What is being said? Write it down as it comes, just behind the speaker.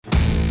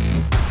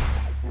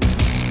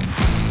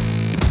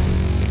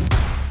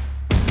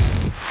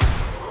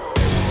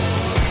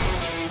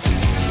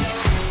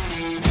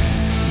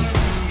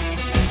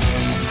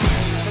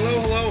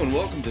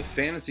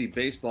fantasy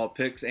baseball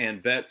picks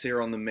and bets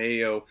here on the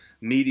Mayo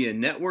Media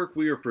Network.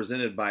 We are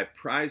presented by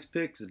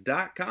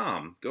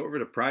PrizePicks.com. Go over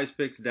to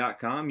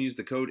PrizePicks.com, use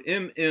the code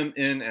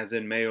MMN as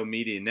in Mayo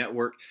Media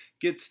Network.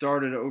 Get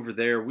started over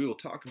there. We will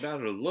talk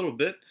about it a little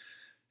bit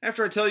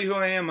after I tell you who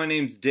I am. My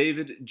name's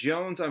David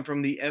Jones. I'm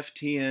from the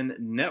FTN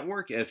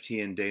Network,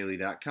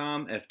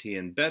 FTNDaily.com,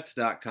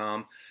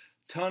 FTNBets.com.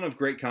 Ton of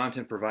great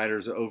content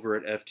providers over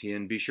at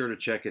FTN. Be sure to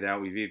check it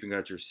out. We've even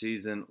got your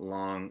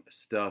season-long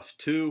stuff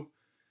too.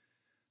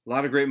 A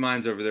lot of great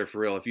minds over there for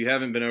real. If you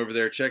haven't been over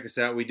there, check us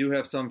out. We do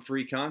have some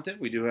free content.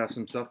 We do have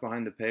some stuff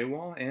behind the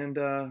paywall,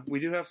 and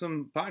we do have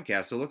some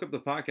podcasts. So look up the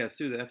podcast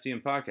too, the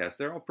FTN podcast.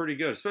 They're all pretty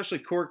good, especially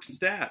Cork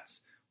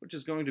Stats, which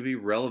is going to be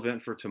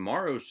relevant for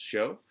tomorrow's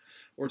show,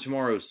 or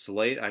tomorrow's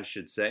slate, I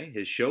should say.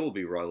 His show will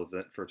be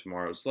relevant for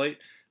tomorrow's slate.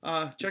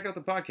 Check out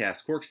the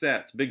podcast, Cork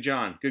Stats. Big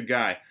John, good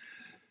guy.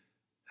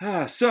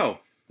 So,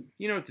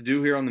 you know what to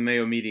do here on the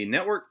Mayo Media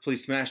Network.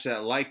 Please smash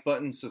that like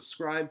button,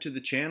 subscribe to the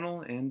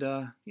channel, and,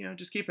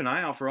 just keep an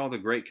eye out for all the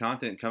great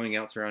content coming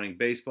out surrounding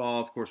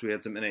baseball. Of course, we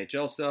had some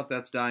NHL stuff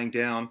that's dying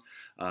down.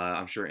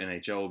 I'm sure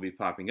NHL will be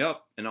popping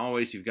up. And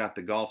always, you've got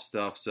the golf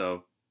stuff,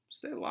 so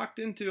stay locked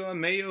into a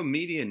Mayo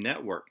Media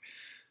Network.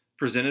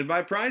 Presented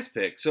by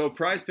PrizePicks. So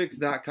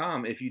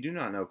PrizePicks.com, if you do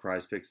not know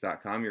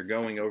PrizePicks.com, you're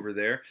going over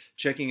there,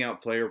 checking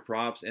out player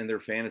props and their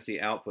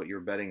fantasy output. You're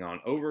betting on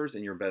overs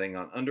and you're betting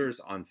on unders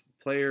on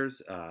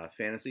players'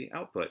 fantasy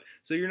output.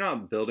 So you're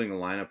not building a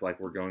lineup like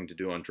we're going to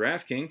do on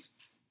DraftKings.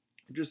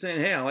 You're just saying,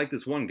 hey, I like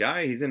this one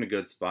guy. He's in a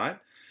good spot.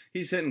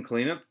 He's hitting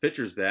cleanup.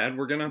 Pitcher's bad.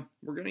 We're gonna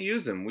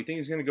use him. We think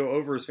he's gonna go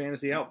over his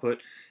fantasy output.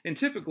 And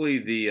typically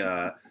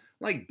the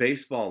like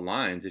baseball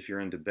lines, if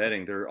you're into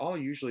betting, they're all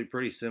usually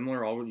pretty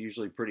similar, all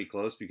usually pretty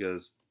close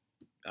because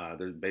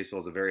baseball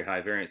is a very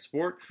high variance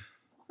sport.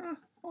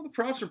 All the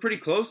props are pretty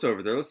close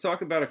over there. Let's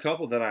talk about a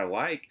couple that I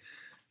like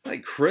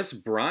Kris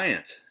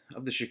Bryant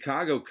of the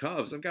Chicago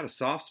Cubs. I've got a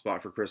soft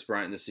spot for Kris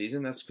Bryant this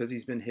season. That's because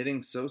he's been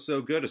hitting so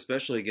good,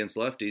 especially against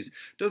lefties.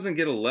 Doesn't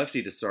get a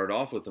lefty to start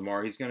off with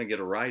tomorrow. He's going to get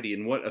a righty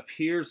in what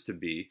appears to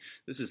be,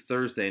 this is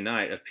Thursday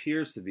night,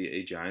 appears to be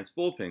a Giants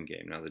bullpen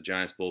game. Now, the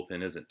Giants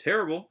bullpen isn't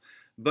terrible,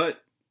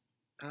 but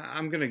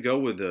I'm going to go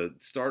with the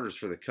starters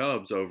for the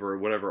Cubs over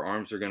whatever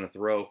arms they're going to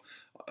throw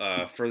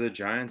for the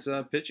Giants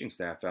pitching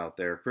staff out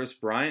there. Kris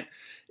Bryant,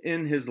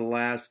 in his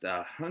last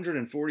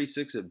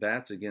 146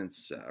 at-bats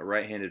against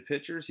right-handed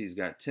pitchers, he's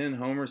got 10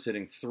 homers,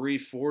 hitting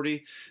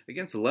 .340.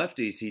 Against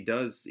lefties, he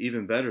does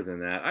even better than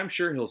that. I'm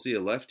sure he'll see a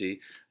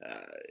lefty.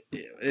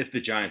 If the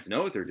Giants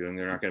know what they're doing,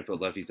 they're not going to put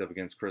lefties up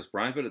against Kris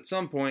Bryant. But at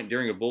some point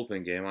during a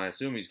bullpen game, I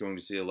assume he's going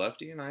to see a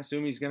lefty, and I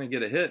assume he's going to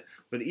get a hit.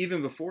 But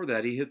even before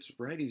that, he hits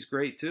righties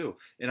great too.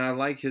 And I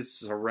like his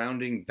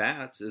surrounding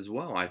bats as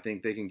well. I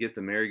think they can get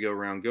the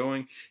merry-go-round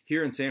going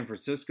here in San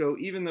Francisco,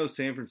 even though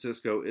San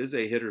Francisco is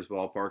a hitter's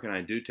ballpark, and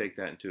I do take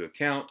that into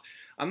account.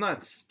 I'm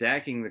not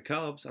stacking the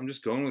Cubs. I'm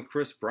just going with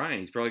Kris Bryant.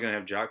 He's probably going to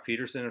have Jock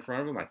Peterson in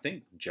front of him. I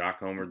think Jock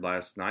homered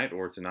last night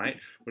or tonight,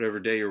 whatever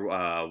day you're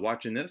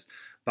watching this.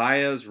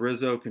 Baez,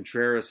 Rizzo,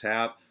 Contreras,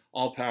 Happ,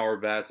 all power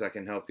bats that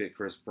can help get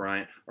Kris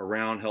Bryant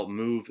around, help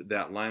move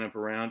that lineup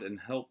around, and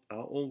help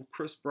old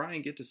Kris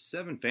Bryant get to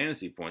 7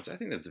 fantasy points. I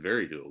think that's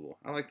very doable.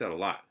 I like that a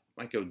lot.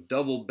 Might go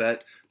double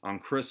bet on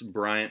Kris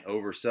Bryant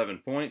over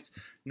 7 points.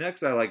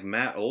 Next, I like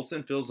Matt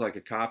Olson. Feels like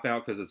a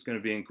cop-out because it's going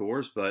to be in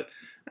Coors, but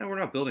we're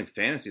not building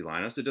fantasy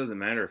lineups. It doesn't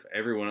matter if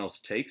everyone else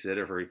takes it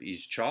or if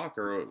he's chalk,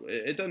 or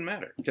it doesn't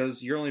matter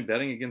because you're only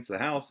betting against the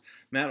house.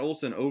 Matt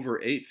Olson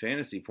over 8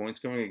 fantasy points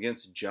going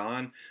against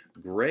Jon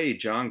Gray.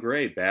 Jon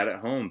Gray, bad at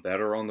home,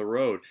 better on the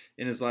road.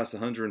 In his last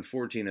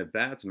 114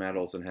 at-bats, Matt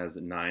Olson has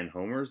 9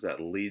 homers. That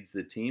leads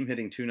the team,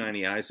 hitting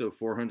 .290 ISO,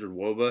 400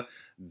 WOBA.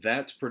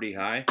 That's pretty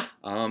high.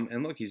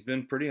 And look, he's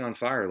been pretty on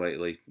fire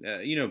lately.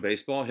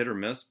 Baseball, hit or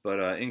miss,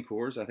 but in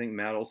Coors, I think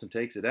Matt Olson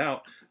takes it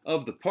out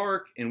of the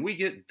park, and we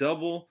get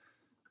double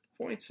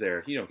points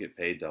there. You don't get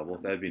paid double.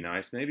 That'd be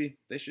nice. Maybe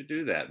they should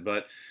do that,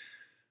 but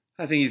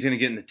I think he's going to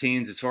get in the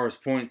teens as far as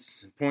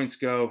points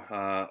go.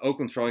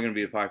 Oakland's probably going to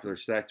be a popular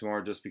stack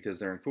tomorrow just because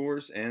they're in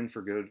Coors, and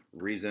for good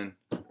reason,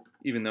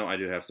 even though I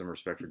do have some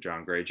respect for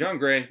Jon Gray. Jon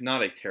Gray,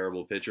 not a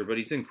terrible pitcher, but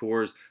he's in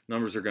Coors.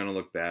 Numbers are going to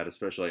look bad,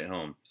 especially at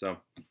home. So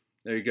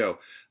there you go.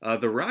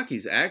 The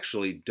Rockies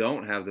actually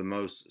don't have the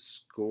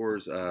most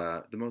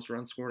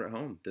runs scored at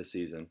home this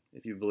season.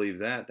 If you believe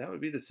that, that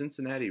would be the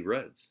Cincinnati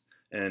Reds.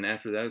 And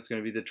after that, it's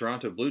going to be the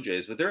Toronto Blue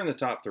Jays. But they're in the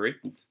top 3.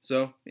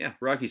 So, yeah,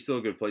 Rockies still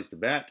a good place to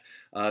bat.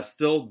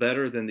 Still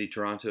better than the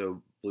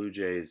Toronto Blue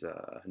Jays'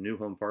 new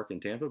home park in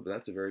Tampa. But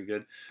that's a very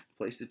good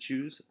place to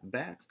choose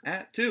bats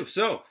at, too.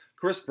 So,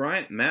 Kris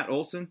Bryant, Matt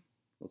Olson,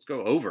 let's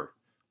go over.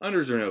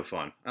 Unders are no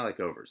fun. I like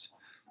overs.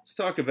 Let's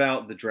talk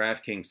about the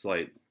DraftKings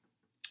slate.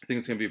 I think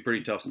it's going to be a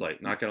pretty tough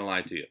slate, not going to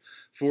lie to you.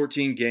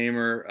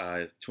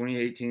 14-gamer,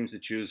 28 teams to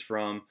choose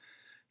from,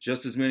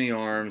 just as many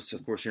arms.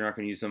 Of course, you're not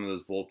going to use some of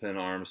those bullpen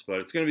arms, but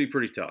it's going to be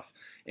pretty tough.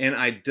 And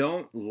I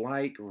don't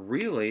like,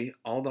 really,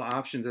 all the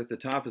options at the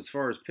top as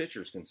far as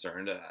pitchers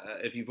concerned.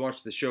 If you've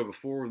watched the show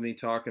before with me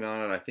talking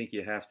on it, I think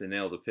you have to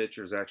nail the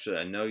pitchers. Actually,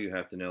 I know you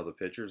have to nail the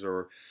pitchers,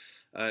 or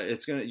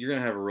you're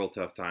gonna have a real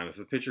tough time. If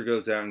a pitcher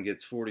goes out and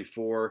gets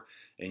 44,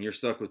 and you're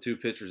stuck with two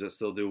pitchers that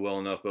still do well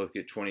enough, both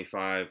get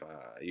 25,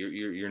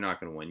 you're not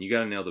gonna win. You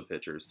got to nail the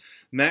pitchers.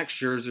 Max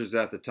Scherzer's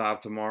at the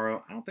top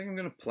tomorrow. I don't think I'm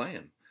gonna play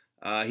him.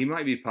 He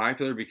might be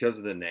popular because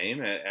of the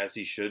name, as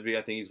he should be.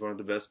 I think he's one of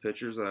the best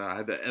pitchers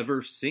I've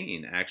ever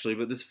seen, actually.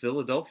 But this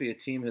Philadelphia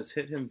team has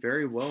hit him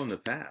very well in the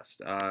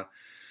past.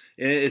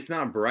 It's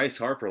not Bryce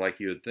Harper like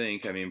you would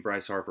think. I mean,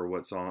 Bryce Harper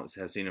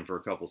has seen him for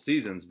a couple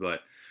seasons,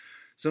 but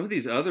some of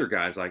these other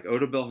guys like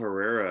Odubel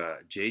Herrera,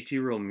 JT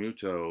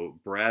Realmuto,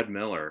 Brad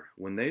Miller,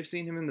 when they've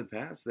seen him in the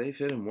past, they've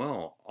hit him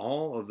well.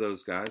 All of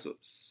those guys, I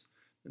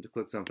had to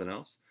click something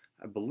else.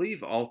 I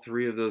believe all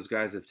three of those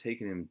guys have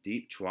taken him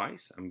deep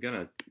twice. I'm going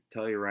to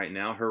tell you right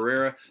now.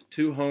 Herrera,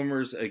 2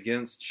 homers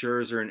against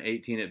Scherzer in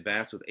 18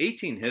 at-bats with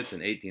 18 hits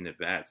and 18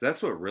 at-bats.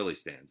 That's what really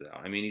stands out.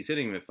 I mean, he's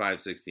hitting him at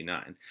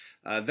 569.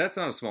 That's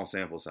not a small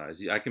sample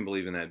size. I can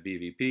believe in that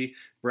BVP.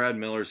 Brad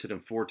Miller's hit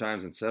him 4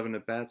 times in 7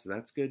 at-bats.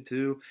 That's good,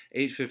 too.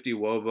 850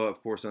 WOBA,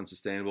 of course,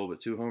 unsustainable,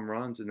 but 2 home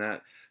runs in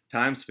that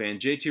time span.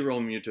 JT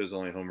Realmuto's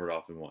only homered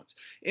off him once,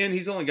 and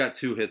he's only got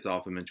 2 hits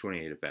off him in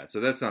 28 at bats.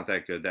 So that's not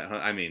that good.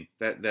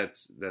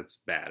 That's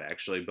bad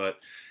actually. But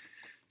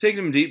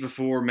taking him deep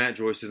before Matt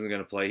Joyce isn't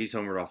going to play. He's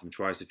homered off him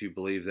twice, if you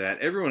believe that.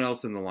 Everyone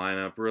else in the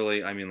lineup,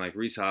 really, I mean, like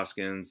Rhys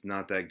Hoskins,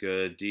 not that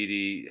good.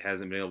 Didi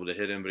hasn't been able to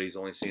hit him, but he's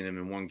only seen him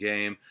in 1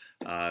 game.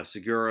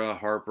 Segura,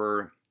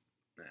 Harper.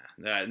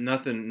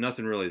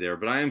 Nothing really there.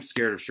 But I am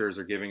scared of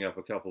Scherzer giving up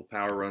a couple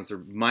power runs. There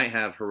might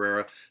have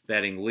Herrera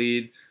batting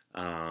lead.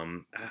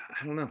 I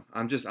don't know.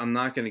 I'm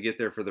not going to get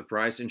there for the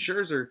price. And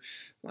Scherzer,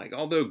 like,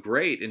 although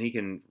great, and he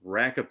can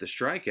rack up the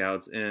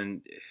strikeouts,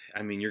 and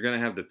I mean, you're going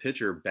to have the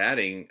pitcher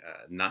batting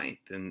ninth,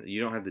 and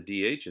you don't have the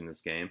DH in this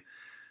game.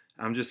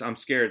 I'm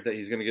scared that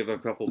he's going to give up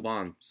a couple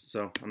bombs,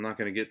 so I'm not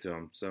going to get to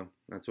him. So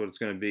that's what it's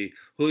going to be.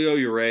 Julio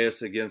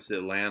Urias against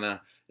Atlanta.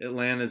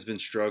 Atlanta's been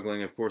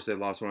struggling. Of course, they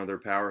lost one of their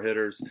power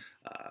hitters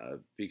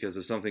because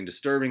of something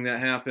disturbing that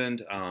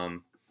happened.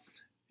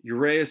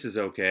 Urias is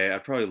okay.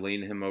 I'd probably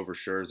lean him over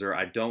Scherzer.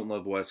 I don't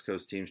love West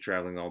Coast teams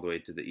traveling all the way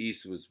to the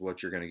East, was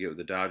what you're going to get with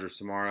the Dodgers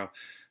tomorrow.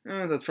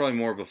 That's probably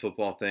more of a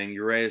football thing.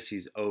 Urias,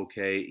 he's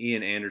okay.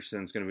 Ian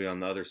Anderson's going to be on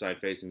the other side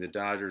facing the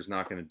Dodgers.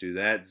 Not going to do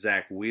that.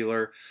 Zach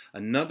Wheeler.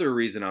 Another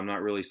reason I'm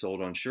not really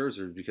sold on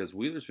Scherzer is because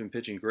Wheeler's been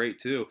pitching great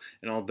too.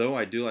 And although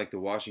I do like the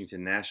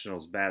Washington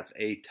Nationals bats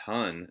a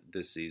ton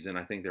this season,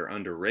 I think they're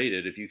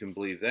underrated, if you can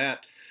believe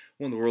that.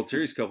 Won the World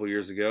Series a couple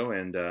years ago,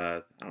 and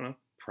I don't know,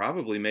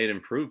 probably made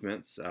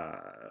improvements.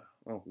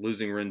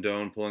 Losing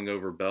Rendon, pulling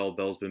over Bell.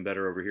 Bell's been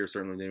better over here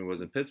certainly than he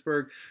was in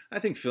Pittsburgh. I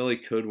think Philly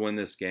could win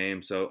this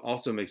game, so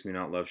also makes me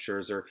not love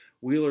Scherzer.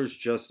 Wheeler's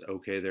just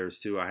okay there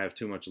too. I have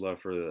too much love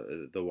for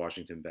the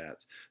Washington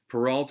bats.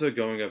 Peralta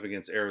going up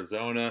against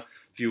Arizona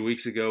a few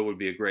weeks ago would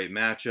be a great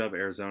matchup.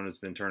 Arizona's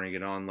been turning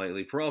it on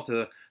lately.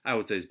 Peralta, I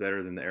would say, is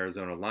better than the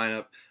Arizona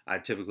lineup. I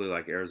typically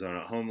like Arizona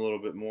at home a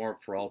little bit more.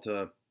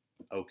 Peralta,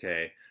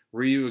 okay.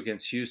 Ryu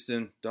against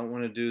Houston, don't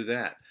want to do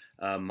that.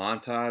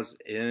 Montas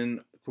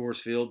in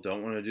Coors Field,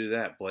 don't want to do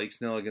that. Blake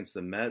Snell against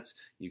the Mets,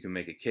 you can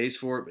make a case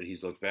for it, but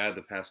he's looked bad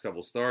the past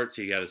couple starts.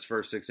 He got his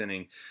first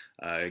 6-inning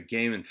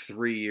game in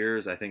 3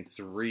 years, I think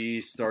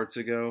 3 starts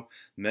ago.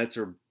 Mets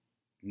are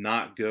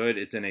not good.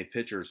 It's in a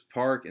pitcher's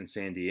park in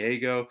San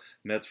Diego.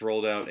 Mets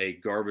rolled out a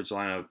garbage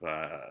lineup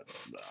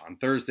on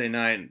Thursday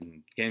night.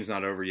 Game's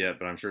not over yet,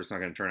 but I'm sure it's not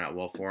going to turn out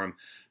well for him.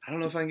 I don't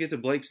know if I can get to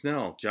Blake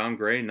Snell. John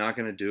Gray, not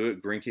going to do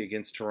it. Greinke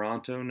against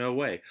Toronto, no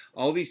way.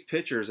 All these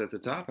pitchers at the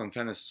top, I'm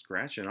kind of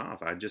scratching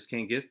off. I just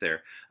can't get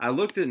there. I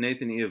looked at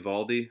Nathan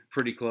Eovaldi,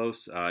 pretty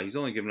close. He's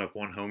only given up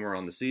 1 homer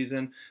on the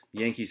season. The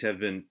Yankees have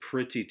been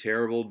pretty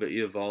terrible, but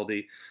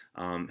Eovaldi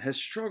has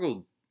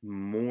struggled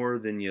more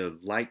than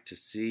you'd like to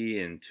see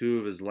in 2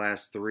 of his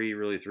last 3,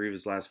 really 3 of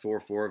his last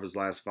 4, 4 of his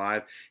last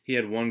 5. He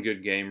had 1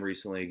 good game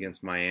recently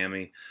against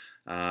Miami.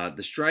 The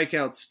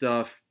strikeout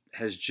stuff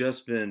has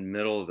just been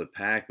middle of the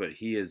pack, but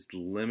he has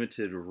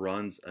limited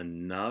runs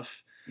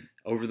enough.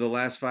 Over the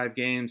last 5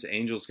 games,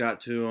 Angels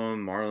got to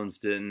him, Marlins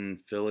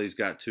didn't, Phillies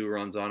got 2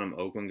 runs on him,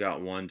 Oakland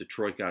got 1,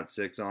 Detroit got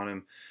 6 on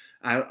him.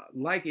 I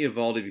like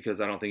Eovaldi because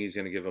I don't think he's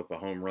going to give up a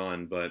home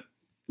run, but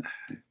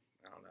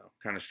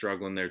kind of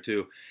struggling there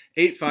too.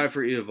 8.5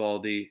 for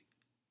Eovaldi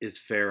is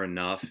fair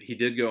enough. He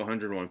did go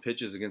 101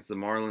 pitches against the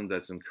Marlins.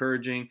 That's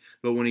encouraging,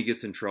 but when he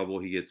gets in trouble,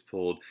 he gets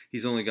pulled.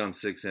 He's only gone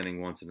 6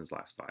 innings once in his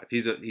last 5.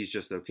 He's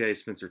just okay.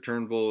 Spencer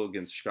Turnbull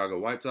against Chicago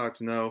White Sox,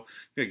 no.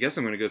 I guess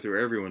I'm going to go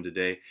through everyone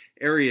today.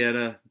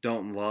 Arrieta,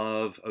 don't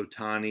love.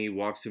 Ohtani,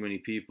 walks too many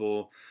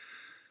people.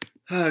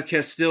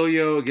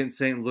 Castillo against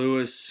St.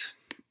 Louis,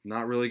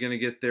 not really going to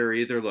get there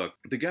either. Look,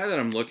 the guy that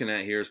I'm looking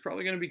at here is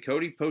probably going to be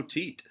Cody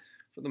Poteet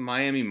for the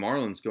Miami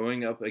Marlins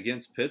going up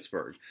against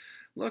Pittsburgh.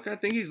 Look, I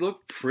think he's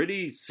looked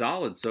pretty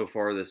solid so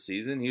far this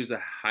season. He was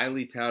a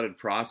highly touted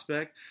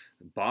prospect.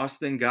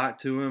 Boston got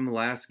to him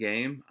last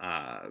game,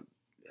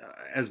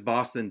 as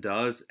Boston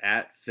does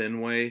at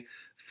Fenway.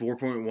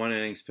 4.1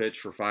 innings pitched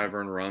for 5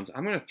 earned runs.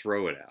 I'm going to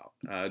throw it out.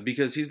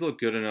 because he's looked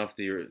good enough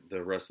the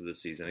rest of the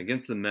season.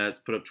 Against the Mets,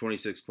 put up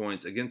 26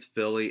 points. Against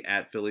Philly,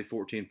 at Philly,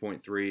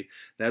 14.3.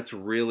 That's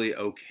really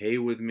okay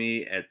with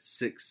me at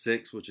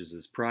 6.6, which is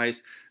his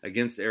price.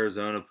 Against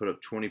Arizona, put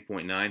up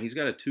 20.9. He's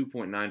got a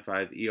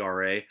 2.95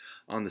 ERA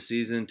on the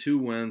season, 2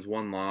 wins,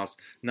 1 loss,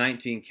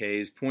 19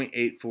 Ks,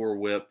 .84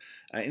 WHIP,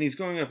 and he's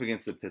going up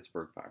against the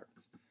Pittsburgh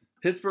Pirates.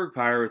 Pittsburgh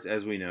Pirates,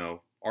 as we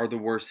know, are the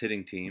worst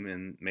hitting team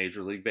in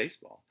Major League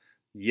Baseball.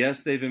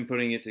 Yes, they've been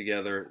putting it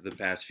together the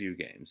past few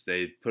games.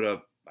 They put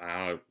up,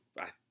 I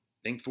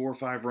think, 4 or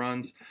 5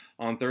 runs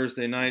on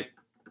Thursday night.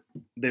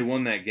 They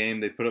won that game.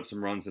 They put up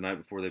some runs the night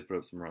before. They put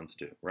up some runs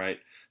too, right?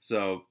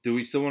 So do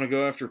we still want to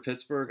go after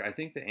Pittsburgh? I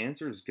think the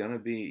answer is going to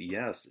be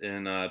yes.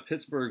 In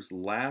Pittsburgh's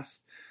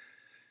last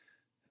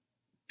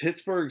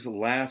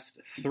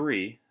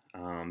 3,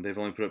 they've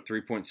only put up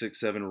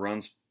 3.67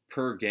 runs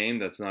per game.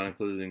 That's not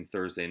including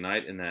Thursday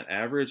night. And that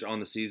average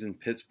on the season,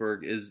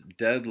 Pittsburgh is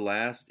dead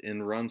last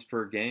in runs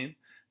per game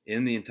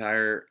in the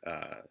entire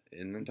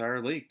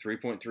league.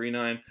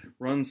 3.39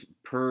 runs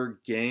per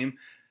game.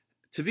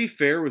 To be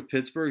fair with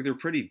Pittsburgh, they're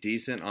pretty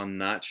decent on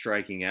not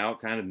striking out,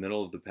 kind of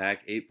middle of the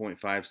pack, 8.57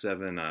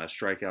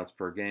 strikeouts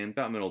per game,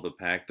 about middle of the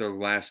pack. Their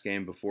last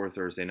game before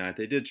Thursday night,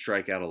 they did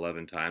strike out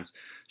 11 times.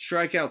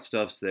 Strikeout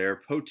stuff's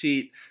there.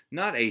 Poteet,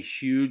 not a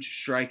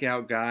huge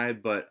strikeout guy,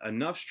 but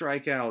enough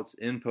strikeouts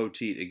in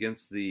Poteet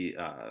against the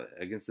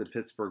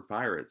Pittsburgh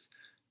Pirates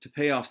to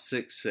pay off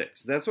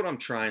 6.6. That's what I'm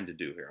trying to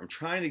do here. I'm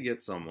trying to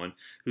get someone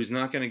who's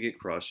not going to get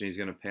crushed and he's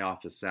going to pay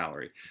off his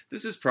salary.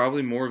 This is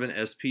probably more of an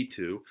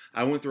SP2.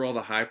 I went through all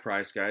the high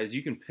price guys.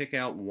 You can pick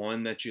out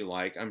one that you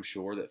like, I'm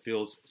sure, that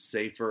feels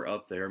safer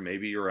up there.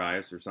 Maybe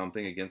Urias or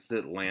something against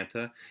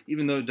Atlanta,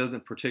 even though it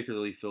doesn't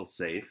particularly feel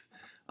safe.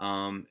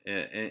 And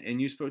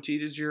use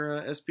Poteet as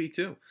your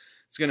SP2.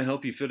 It's going to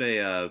help you fit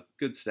a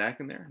good stack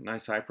in there,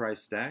 nice high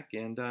price stack,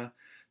 and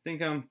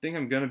think I'm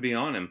going to be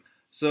on him.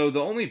 So the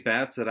only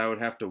bats that I would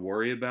have to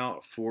worry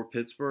about for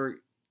Pittsburgh,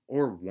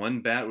 or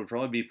one bat, would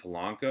probably be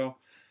Polanco.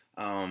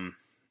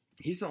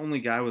 He's the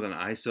only guy with an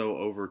ISO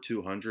over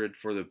 200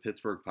 for the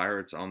Pittsburgh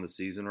Pirates on the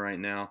season right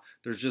now.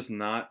 There's just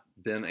not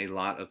been a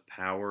lot of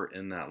power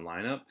in that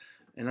lineup,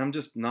 and I'm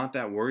just not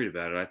that worried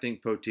about it. I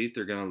think Poteet,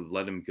 they're going to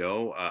let him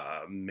go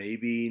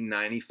maybe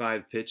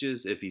 95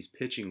 pitches if he's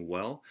pitching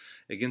well.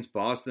 Against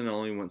Boston, it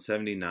only went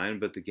 79,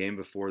 but the game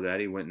before that,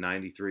 he went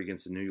 93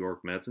 against the New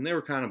York Mets, and they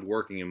were kind of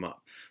working him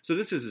up. So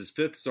this is his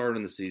 5th start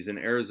in the season.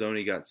 Arizona,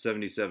 he got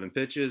 77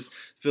 pitches.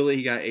 Philly,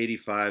 he got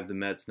 85. The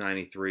Mets,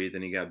 93.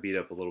 Then he got beat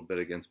up a little bit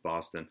against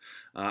Boston.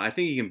 I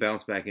think he can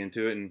bounce back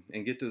into it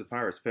and get to the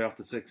Pirates, pay off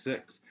the 6.6,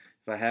 if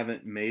I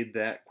haven't made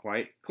that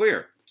quite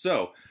clear.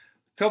 So,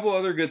 couple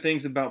other good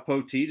things about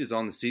Poteet is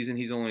on the season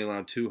he's only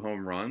allowed 2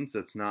 home runs.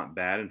 That's not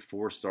bad in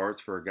 4 starts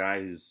for a guy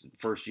who's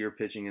first year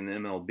pitching in the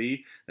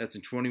MLB. That's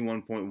in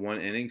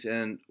 21.1 innings.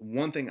 And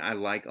one thing I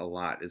like a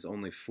lot is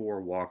only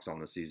 4 walks on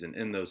the season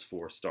in those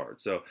 4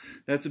 starts. So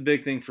that's a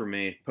big thing for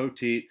me.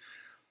 Poteet,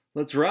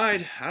 let's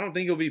ride. I don't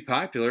think he'll be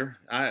popular.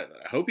 I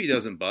hope he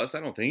doesn't bust. I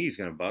don't think he's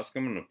going to bust.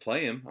 I'm going to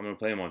play him. I'm going to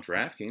play him on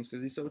DraftKings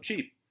because he's so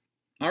cheap.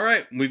 All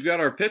right, we've got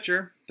our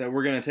pitcher that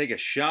we're going to take a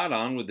shot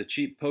on with the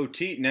cheap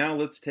Poteet. Now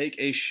let's take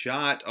a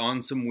shot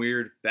on some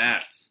weird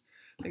bats.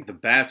 I think the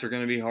bats are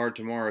going to be hard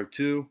tomorrow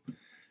too.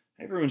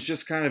 Everyone's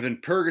just kind of in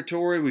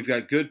purgatory. We've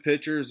got good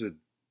pitchers with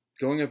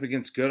going up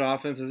against good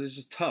offenses. It's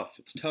just tough.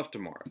 It's tough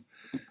tomorrow.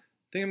 I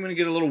think I'm going to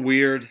get a little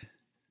weird.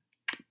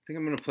 I think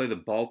I'm going to play the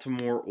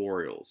Baltimore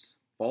Orioles.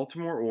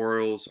 Baltimore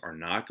Orioles are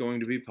not going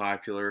to be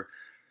popular.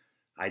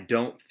 I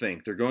don't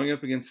think. They're going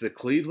up against the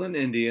Cleveland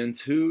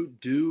Indians, who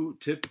do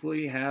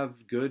typically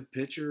have good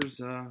pitchers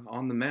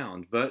on the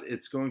mound. But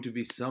it's going to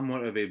be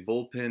somewhat of a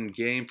bullpen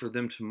game for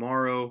them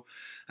tomorrow.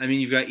 I mean,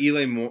 you've got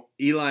Eli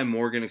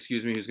Morgan, who's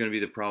going to be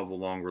the probable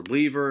long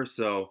reliever.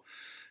 So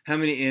how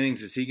many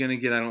innings is he going to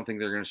get? I don't think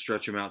they're going to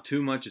stretch him out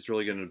too much. It's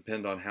really going to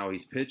depend on how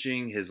he's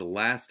pitching. His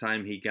last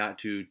time he got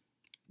to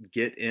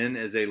get in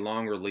as a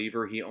long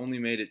reliever, he only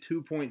made it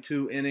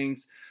 2.2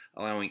 innings,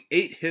 allowing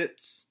 8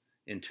 hits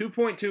in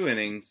 2.2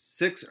 innings,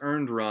 6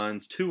 earned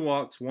runs, 2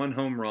 walks, 1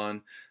 home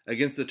run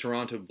against the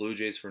Toronto Blue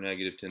Jays for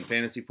 -10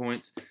 fantasy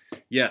points.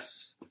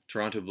 Yes,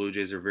 Toronto Blue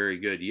Jays are very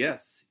good.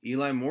 Yes,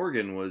 Eli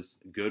Morgan was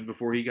good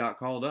before he got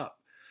called up.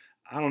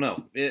 I don't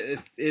know.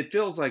 It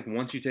feels like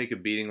once you take a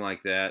beating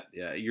like that,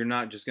 you're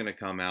not just going to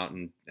come out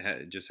and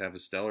just have a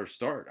stellar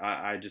start.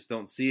 I just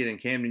don't see it in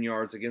Camden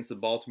Yards against the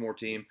Baltimore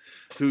team,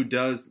 who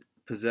does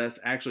possess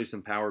actually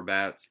some power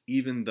bats,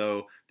 even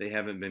though they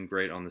haven't been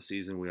great on the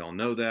season. We all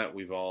know that.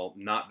 We've all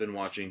not been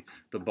watching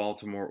the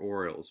Baltimore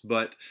Orioles.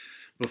 But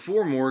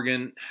before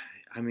Morgan,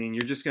 I mean,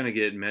 you're just going to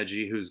get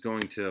Mejji, who's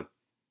going to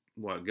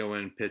go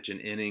in and pitch an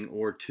inning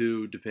or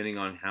 2, depending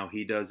on how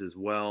he does as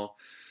well.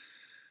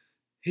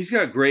 He's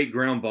got great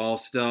ground ball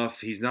stuff.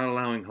 He's not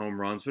allowing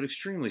home runs, but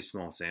extremely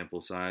small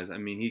sample size. I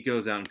mean, he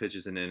goes out and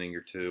pitches an inning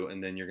or 2,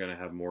 and then you're going to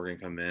have Morgan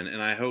come in.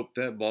 And I hope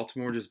that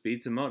Baltimore just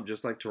beats him up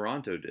just like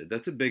Toronto did.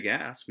 That's a big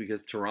ask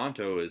because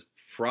Toronto is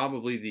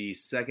probably the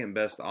second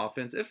best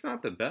offense, if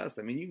not the best.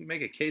 I mean, you can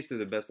make a case they're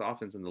the best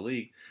offense in the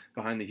league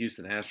behind the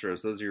Houston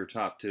Astros. Those are your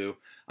top two.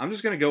 I'm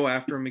just going to go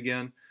after them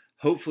again.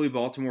 Hopefully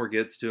Baltimore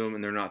gets to them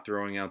and they're not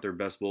throwing out their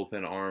best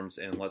bullpen arms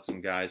and let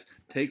some guys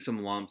take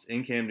some lumps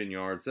in Camden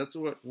Yards. That's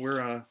what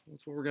we're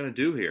going to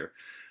do here.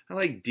 I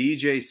like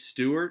DJ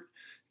Stewart.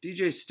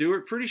 DJ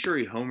Stewart, pretty sure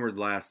he homered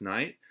last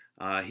night.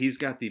 He's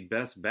got the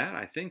best bat,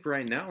 I think,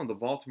 right now on the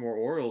Baltimore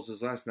Orioles.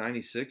 His last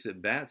 96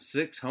 at bats,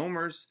 6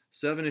 homers,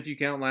 7 if you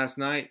count last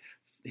night.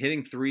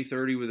 Hitting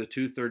 .330 with a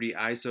 .230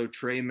 ISO.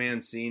 Trey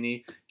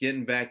Mancini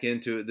getting back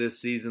into it this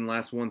season.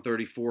 Last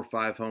 134,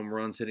 5 home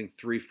runs, hitting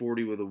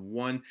 .340 with a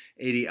 .180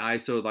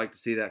 ISO. I'd like to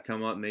see that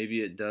come up.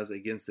 Maybe it does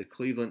against the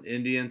Cleveland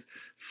Indians.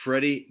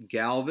 Freddie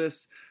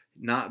Galvis,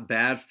 not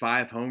bad.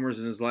 5 homers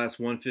in his last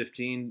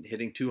 115,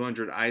 hitting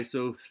 .200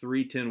 ISO,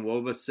 .310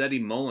 WOBA. Seti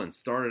Mullins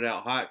started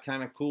out hot,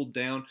 kind of cooled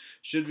down.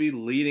 Should be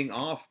leading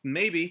off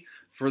maybe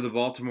for the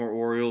Baltimore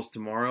Orioles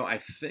tomorrow.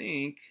 I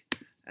think,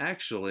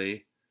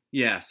 actually...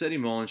 yeah, Seti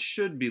Mullins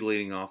should be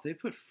leading off. They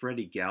put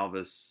Freddie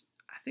Galvis.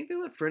 I think they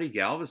let Freddie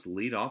Galvis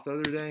lead off the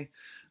other day,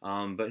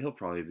 but he'll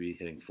probably be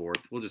hitting 4th.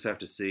 We'll just have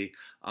to see.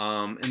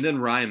 And then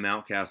Ryan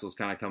Mountcastle's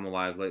kind of come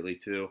alive lately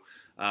too.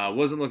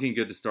 Wasn't looking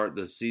good to start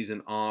the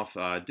season off.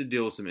 Did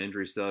deal with some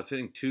injury stuff.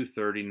 Hitting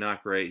 .230,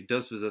 not great.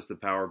 Does possess the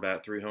power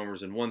bat, 3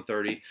 homers and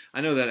 130.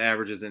 I know that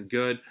average isn't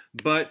good,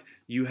 but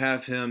you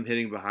have him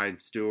hitting behind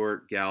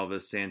Stewart,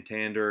 Galvis,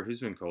 Santander, who's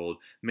been cold,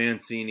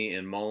 Mancini,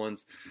 and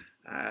Mullins.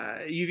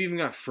 You've even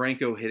got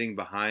Franco hitting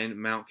behind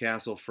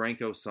Mountcastle.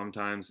 Franco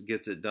sometimes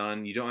gets it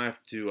done. You don't have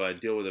to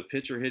deal with a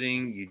pitcher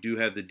hitting. You do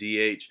have the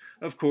DH,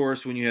 of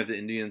course, when you have the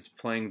Indians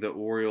playing the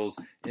Orioles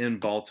in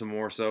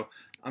Baltimore. So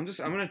I'm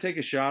going to take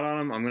a shot on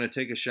them. I'm going to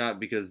take a shot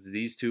because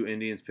these 2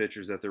 Indians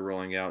pitchers that they're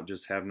rolling out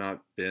just have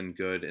not been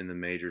good in the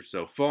majors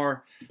so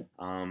far.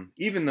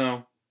 Even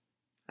though,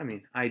 I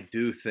mean, I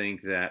do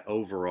think that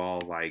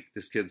overall, like,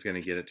 this kid's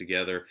going to get it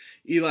together.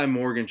 Eli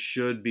Morgan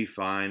should be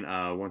fine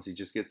once he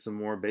just gets some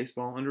more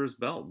baseball under his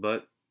belt.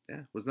 But, yeah,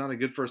 was not a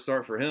good first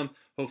start for him.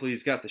 Hopefully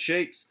he's got the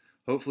shakes.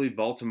 Hopefully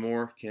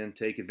Baltimore can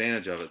take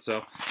advantage of it.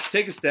 So,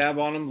 take a stab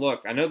on him.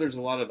 Look, I know there's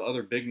a lot of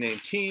other big-name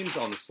teams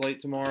on the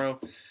slate tomorrow.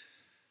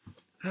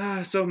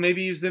 So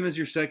maybe use them as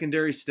your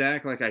secondary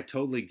stack. Like, I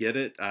totally get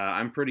it.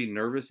 I'm pretty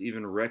nervous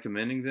even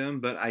recommending them,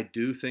 but I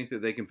do think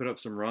that they can put up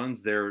some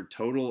runs. Their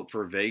total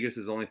for Vegas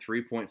is only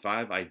 3.5.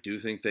 I do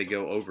think they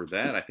go over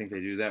that. I think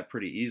they do that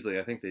pretty easily.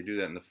 I think they do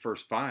that in the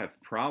first 5,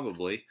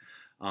 probably.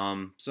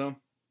 So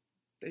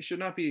they should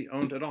not be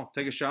owned at all.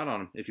 Take a shot on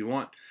them if you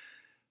want.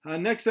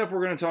 Next up,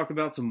 we're going to talk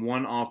about some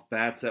one-off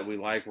bats that we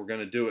like. We're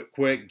going to do it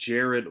quick.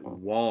 Jared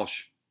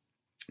Walsh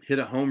hit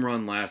a home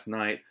run last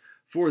night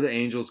for the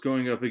Angels,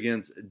 going up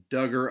against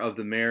Duggar of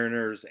the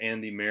Mariners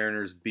and the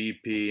Mariners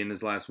BP in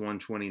his last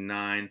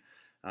 129.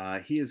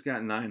 He has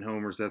got 9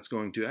 homers. That's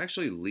going to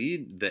actually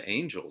lead the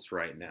Angels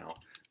right now.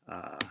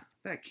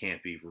 That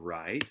can't be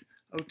right.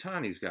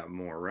 Ohtani's got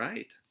more,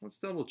 right? Let's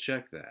double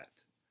check that.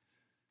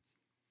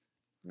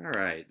 All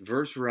right,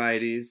 versus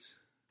righties.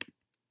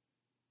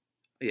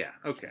 Yeah,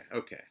 okay.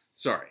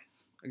 Sorry,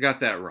 I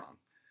got that wrong.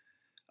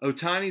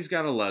 Ohtani's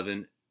got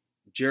 11.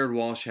 Jared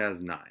Walsh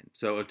has 9.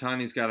 So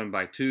Ohtani's got him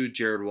by 2.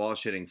 Jared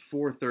Walsh hitting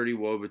 .430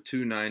 WOBA,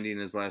 .290 in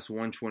his last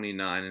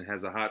 129 and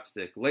has a hot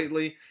stick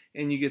lately.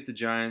 And you get the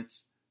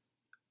Giants,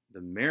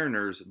 the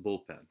Mariners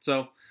bullpen.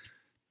 So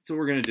that's what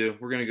we're going to do.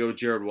 We're going to go with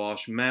Jared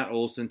Walsh. Matt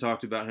Olson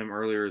talked about him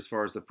earlier as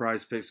far as the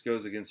prize picks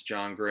goes against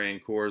John Gray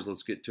and Coors.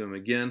 Let's get to him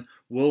again.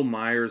 Will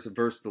Myers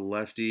versus the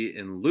lefty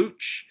in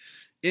Luch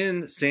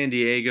in San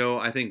Diego.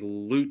 I think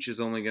Luch is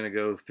only going to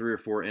go 3 or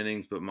 4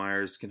 innings, but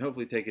Myers can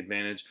hopefully take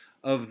advantage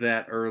of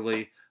that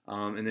early.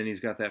 And then he's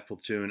got that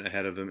platoon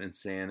ahead of him in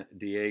San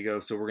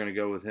Diego. So we're going to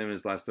go with him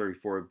his last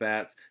 34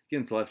 at-bats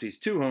against lefties.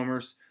 2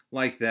 homers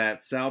like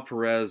that. Sal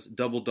Perez,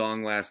 double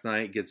dong last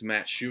night, gets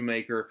Matt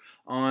Shoemaker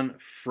on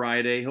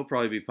Friday. He'll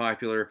probably be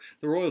popular.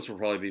 The Royals will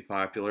probably be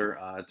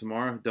popular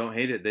tomorrow. Don't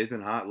hate it. They've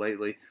been hot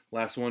lately.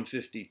 Last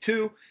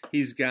 152,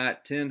 he's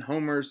got 10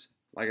 homers.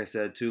 Like I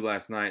said, 2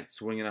 last night,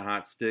 swinging a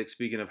hot stick.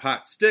 Speaking of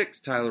hot sticks,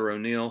 Tyler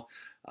O'Neill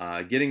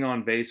getting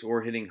on base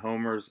or hitting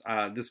homers.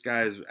 This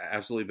guy has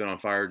absolutely been on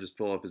fire. Just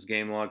pull up his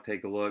game log,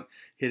 take a look.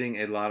 Hitting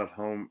a lot of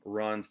home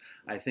runs.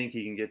 I think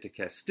he can get to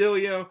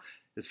Castillo.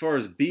 As far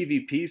as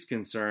BVP is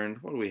concerned,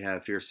 what do we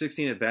have here?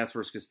 16 at-bats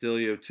versus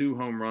Castillo, 2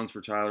 home runs for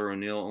Tyler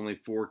O'Neill, only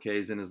 4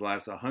 Ks in his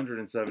last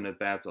 107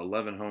 at-bats,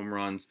 11 home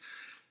runs.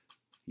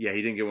 Yeah,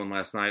 he didn't get one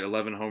last night.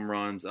 11 home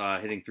runs,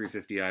 hitting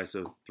 .350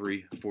 ISO,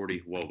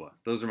 .340 WOBA.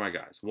 Those are my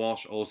guys.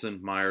 Walsh, Olson,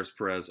 Myers,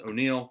 Perez,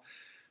 O'Neill.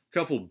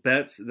 Couple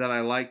bets that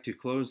I like to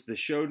close the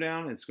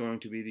showdown. It's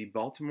going to be the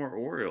Baltimore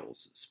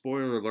Orioles.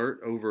 Spoiler alert,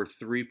 over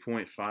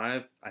 3.5.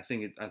 I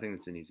think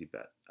it's an easy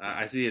bet.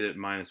 I see it at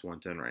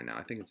 -110 right now.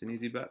 I think it's an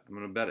easy bet. I'm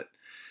going to bet it.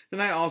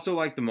 Then I also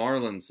like the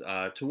Marlins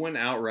to win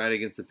outright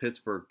against the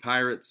Pittsburgh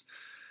Pirates.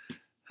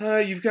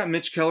 You've got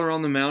Mitch Keller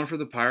on the mound for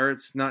the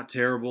Pirates. Not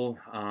terrible.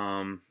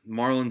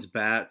 Marlins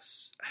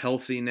bats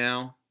healthy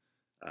now.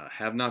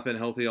 have not been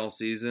healthy all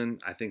season.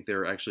 I think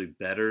they're actually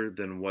better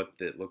than what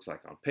it looks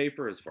like on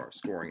paper as far as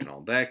scoring and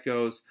all that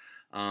goes.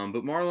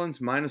 But Marlins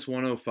minus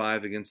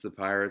 105 against the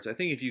Pirates. I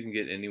think if you can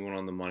get anyone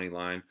on the money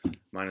line,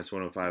 minus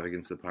 105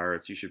 against the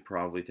Pirates, you should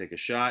probably take a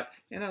shot.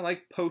 And I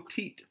like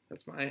Poteet.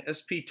 That's my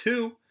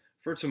SP2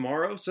 for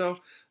tomorrow. So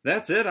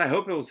that's it. I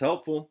hope it was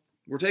helpful.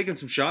 We're taking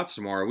some shots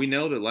tomorrow. We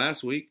nailed it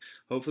last week.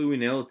 Hopefully we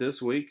nail it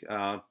this week.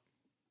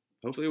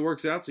 Hopefully it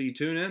works out so you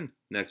tune in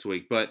next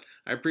week. But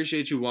I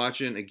appreciate you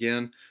watching.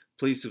 Again,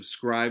 please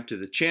subscribe to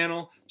the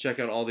channel. Check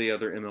out all the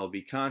other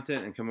MLB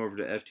content and come over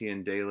to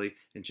FTN Daily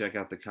and check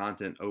out the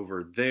content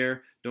over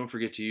there. Don't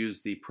forget to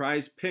use the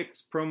Prize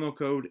Picks promo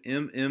code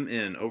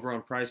MMN over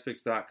on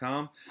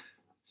prizepicks.com.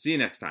 See you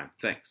next time.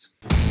 Thanks.